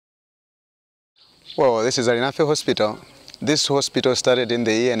Well, this is Alinafe Hospital. This hospital started in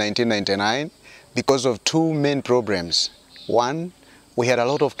the year 1999 because of two main problems. One, we had a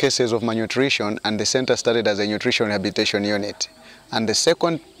lot of cases of malnutrition and the center started as a nutrition rehabilitation unit. And the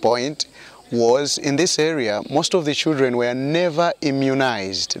second point was in this area, most of the children were never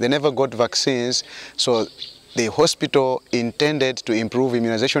immunized. They never got vaccines, so the hospital intended to improve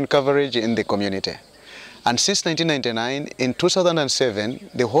immunization coverage in the community. And since 1999, in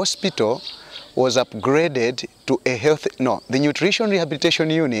 2007, the hospital was upgraded to a the nutrition rehabilitation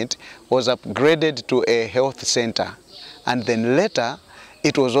unit was upgraded to a health center. And then later,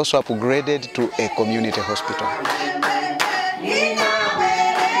 it was also upgraded to a community hospital.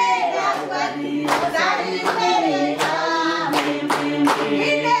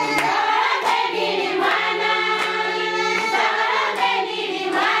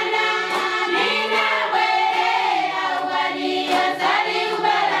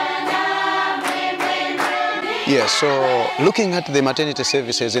 Yes, so looking at the maternity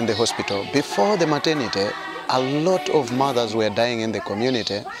services in the hospital, before the maternity, a lot of mothers were dying in the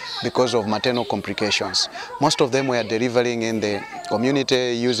community because of maternal complications. Most of them were delivering in the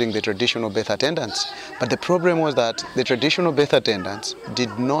community using the traditional birth attendants. But the problem was that the traditional birth attendants do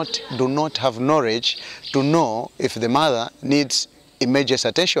not have knowledge to know if the mother needs immediate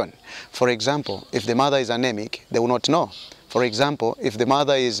attention. For example, if the mother is anemic, they will not know. For example, if the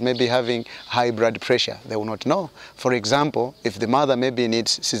mother is maybe having high blood pressure, they will not know. For example, if the mother maybe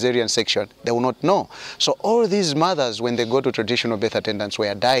needs cesarean section, they will not know. So all these mothers, when they go to traditional birth attendants,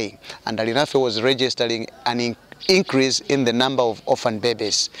 were dying. And Alinafe was registering an increase in the number of orphan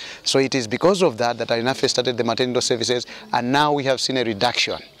babies. So it is because of that that Alinafe started the maternity services, and now we have seen a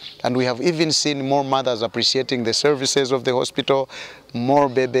reduction. And we have even seen more mothers appreciating the services of the hospital. More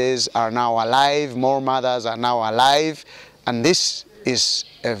babies are now alive, more mothers are now alive. And this is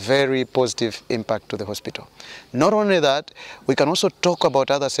a very positive impact to the hospital. Not only that, we can also talk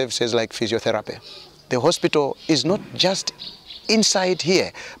about other services like physiotherapy. The hospital is not just inside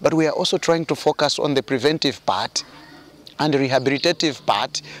here, but we are also trying to focus on the preventive part and the rehabilitative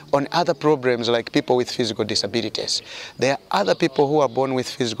part on other problems like people with physical disabilities. There are other people who are born with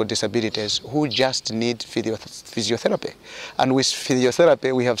physical disabilities who just need physiotherapy. And with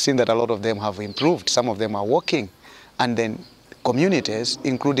physiotherapy, we have seen that a lot of them have improved. Some of them are walking. And then communities,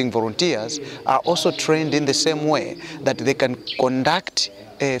 including volunteers, are also trained in the same way that they can conduct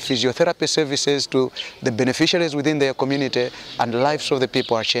physiotherapy services to the beneficiaries within their community, and the lives of the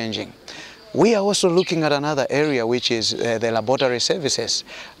people are changing. We are also looking at another area, which is the laboratory services.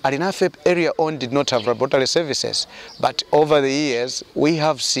 Alinafe area on did not have laboratory services, but over the years we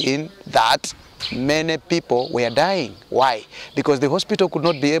have seen that many people were dying. Why? Because the hospital could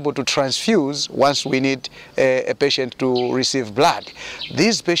not be able to transfuse once we need a patient to receive blood.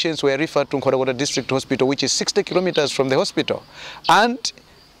 These patients were referred to África District Hospital, which is 60 kilometers from the hospital. And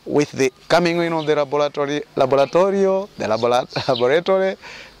with the coming in of the laboratory,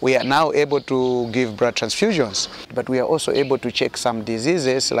 we are now able to give blood transfusions. But we are also able to check some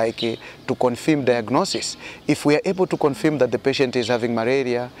diseases, like to confirm diagnosis. If we are able to confirm that the patient is having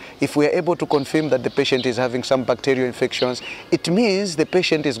malaria, if we are able to confirm that the patient is having some bacterial infections, it means the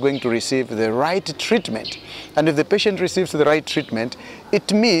patient is going to receive the right treatment. And if the patient receives the right treatment,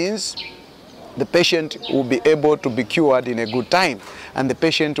 it means the patient will be able to be cured in a good time, and the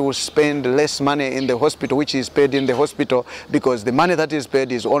patient will spend less money in the hospital, which is paid in the hospital, because the money that is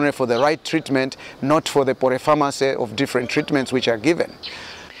paid is only for the right treatment, not for the polypharmacy of different treatments which are given.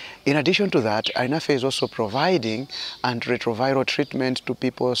 In addition to that, Alinafe is also providing antiretroviral treatment to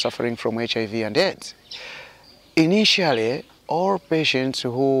people suffering from HIV and AIDS. Initially, all patients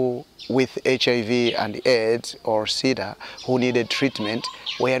who with HIV and AIDS or SIDA who needed treatment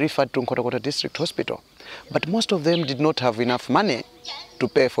were referred to África District Hospital. But most of them did not have enough money to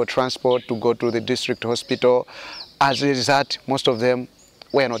pay for transport to go to the district hospital. As a result, most of them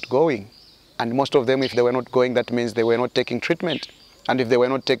were not going. And most of them, if they were not going, that means they were not taking treatment. And if they were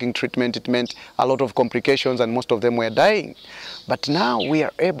not taking treatment, it meant a lot of complications, and most of them were dying. But now we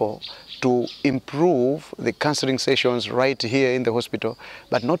are able to improve the counseling sessions right here in the hospital,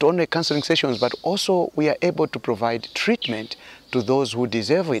 but not only counseling sessions, but also we are able to provide treatment to those who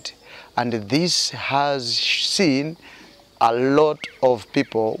deserve it. And this has seen a lot of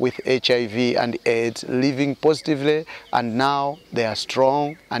people with HIV and AIDS living positively, and now they are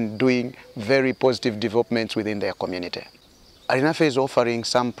strong and doing very positive developments within their community. Alinafe is offering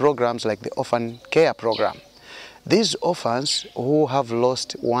some programs like the orphan care program. These orphans who have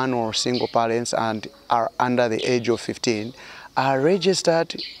lost one or single parents and are under the age of 15 are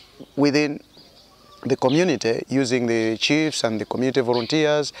registered within the community using the chiefs and the community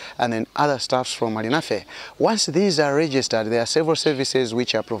volunteers and then other staffs from Alinafe. Once these are registered, there are several services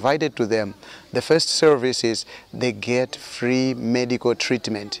which are provided to them. The first service is they get free medical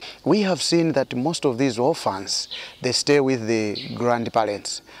treatment. We have seen that most of these orphans, they stay with the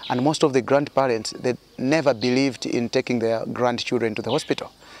grandparents, and most of the grandparents, they never believed in taking their grandchildren to the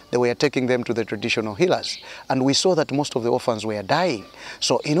hospital. They were taking them to the traditional healers. And we saw that most of the orphans were dying.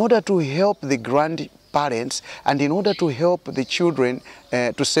 So in order to help the grandparents and in order to help the children,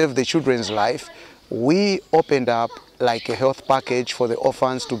 to save the children's life, we opened up like a health package for the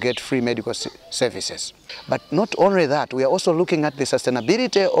orphans to get free medical services. But not only that, we are also looking at the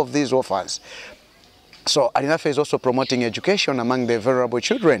sustainability of these orphans. So Alinafe is also promoting education among the vulnerable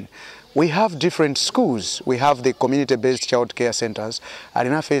children. We have different schools. We have the community-based child care centers.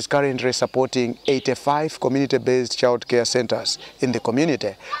 Alinafe is currently supporting 85 community-based child care centers in the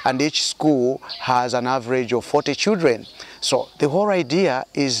community, and each school has an average of 40 children. So the whole idea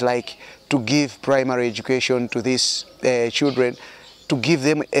is like to give primary education to these children, to give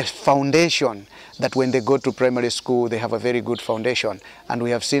them a foundation that when they go to primary school, they have a very good foundation. And we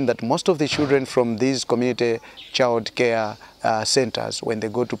have seen that most of the children from these community child care centers, when they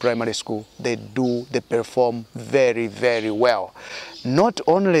go to primary school, they perform very, very well. Not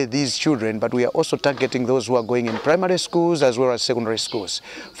only these children, but we are also targeting those who are going in primary schools as well as secondary schools.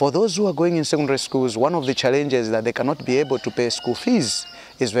 For those who are going in secondary schools, one of the challenges is that they cannot be able to pay school fees.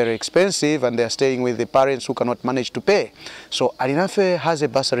 It's very expensive, and they are staying with the parents who cannot manage to pay. So Alinafe has a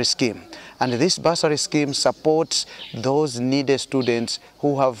bursary scheme, and this bursary scheme supports those needy students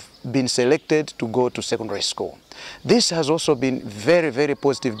who have been selected to go to secondary school. This has also been very, very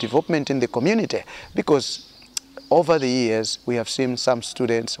positive development in the community, because over the years we have seen some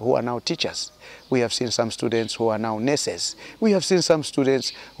students who are now teachers. We have seen some students who are now nurses. We have seen some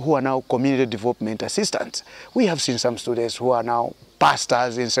students who are now community development assistants. We have seen some students who are now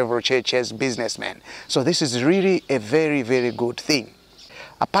pastors in several churches, businessmen. So this is really a very, very good thing.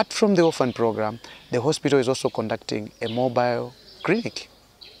 Apart from the orphan program, the hospital is also conducting a mobile clinic.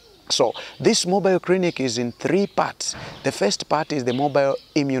 So this mobile clinic is in 3 parts. The first part is the mobile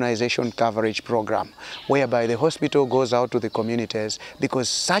immunization coverage program, whereby the hospital goes out to the communities, because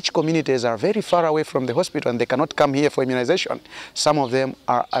such communities are very far away from the hospital and they cannot come here for immunization. Some of them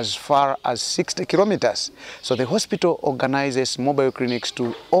are as far as 60 kilometers. So the hospital organizes mobile clinics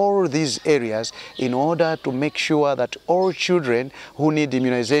to all these areas in order to make sure that all children who need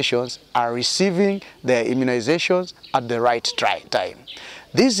immunizations are receiving their immunizations at the right time.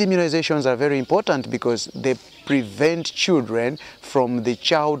 These immunizations are very important because they prevent children from the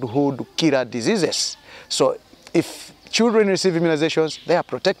childhood killer diseases. So if children receive immunizations, they are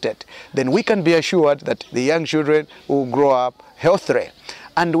protected. Then we can be assured that the young children will grow up healthy.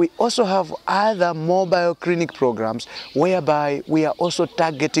 And we also have other mobile clinic programs whereby we are also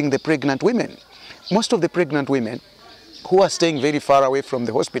targeting the pregnant women. Most of the pregnant women who are staying very far away from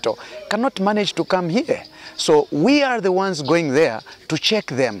the hospital cannot manage to come here. So we are the ones going there to check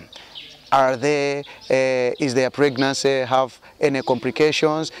them. Is their pregnancy have any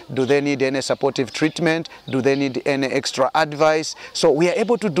complications? Do they need any supportive treatment? Do they need any extra advice? So we are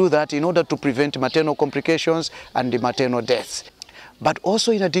able to do that in order to prevent maternal complications and the maternal deaths. But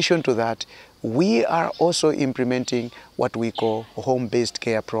also in addition to that, we are also implementing what we call home-based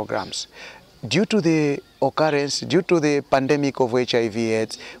care programs. Due to the pandemic of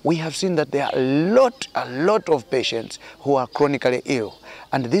HIV/AIDS, we have seen that there are a lot of patients who are chronically ill.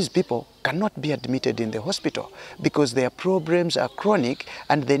 And these people cannot be admitted in the hospital because their problems are chronic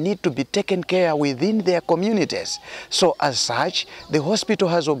and they need to be taken care within their communities. So as such, the hospital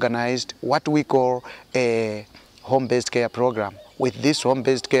has organized what we call a home-based care program. With this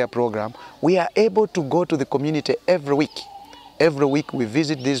home-based care program, we are able to go to the community every week. Every week we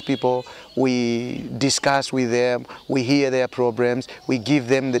visit these people, we discuss with them, we hear their problems, we give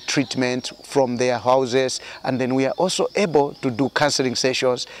them the treatment from their houses, and then we are also able to do counseling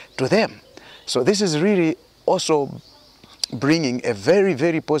sessions to them. So this is really also bringing a very,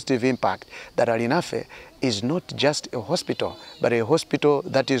 very positive impact that Alinafe is not just a hospital, but a hospital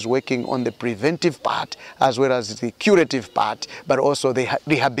that is working on the preventive part as well as the curative part, but also the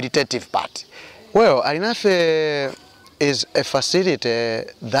rehabilitative part. Well, Alinafe is a facility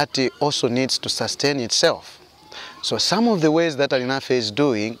that also needs to sustain itself. So some of the ways that Alinafe is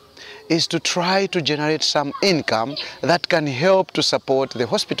doing is to try to generate some income that can help to support the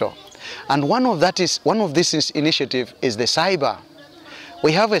hospital. And one of this initiative is the cyber.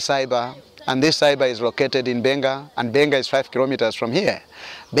 We have a cyber, and this cyber is located in Benga, and Benga is 5 kilometers from here.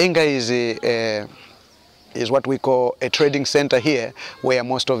 Benga is is what we call a trading center here, where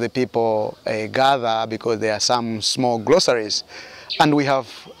most of the people gather, because there are some small groceries. And we have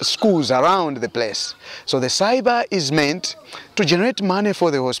schools around the place. So the cyber is meant to generate money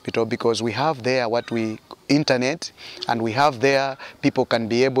for the hospital, because we have there what we internet, and we have there people can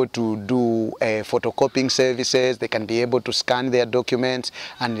be able to do photocopying services, they can be able to scan their documents,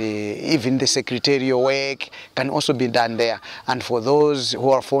 and even the secretarial work can also be done there. And for those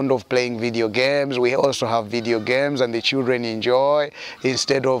who are fond of playing video games, we also have video games, and the children enjoy.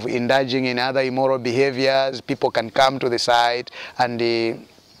 Instead of indulging in other immoral behaviors, people can come to the site and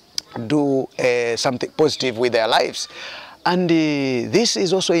do something positive with their lives. And this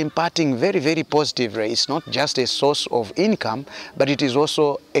is also imparting very, very positive. It's not just a source of income, but it is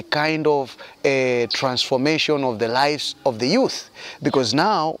also a kind of a transformation of the lives of the youth. Because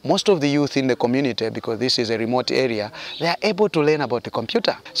now, most of the youth in the community, because this is a remote area, they are able to learn about the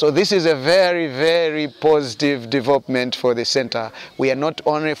computer. So this is a very, very positive development for the center. We are not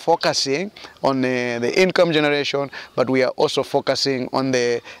only focusing on the income generation, but we are also focusing on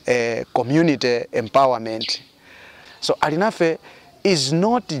the community empowerment. So Alinafe is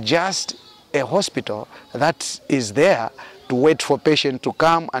not just a hospital that is there to wait for patients to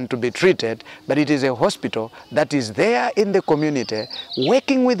come and to be treated, but it is a hospital that is there in the community,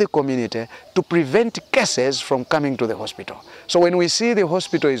 working with the community to prevent cases from coming to the hospital. So when we see the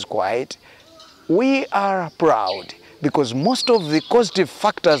hospital is quiet, we are proud, because most of the causative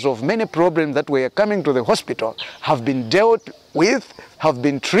factors of many problems that were coming to the hospital have been dealt with, have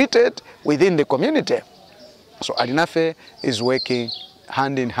been treated within the community. So Alinafe is working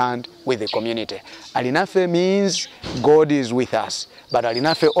hand in hand with the community. Alinafe means God is with us, but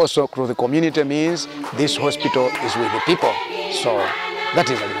Alinafe also through the community means this hospital is with the people. So that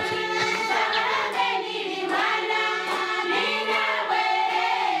is Alinafe.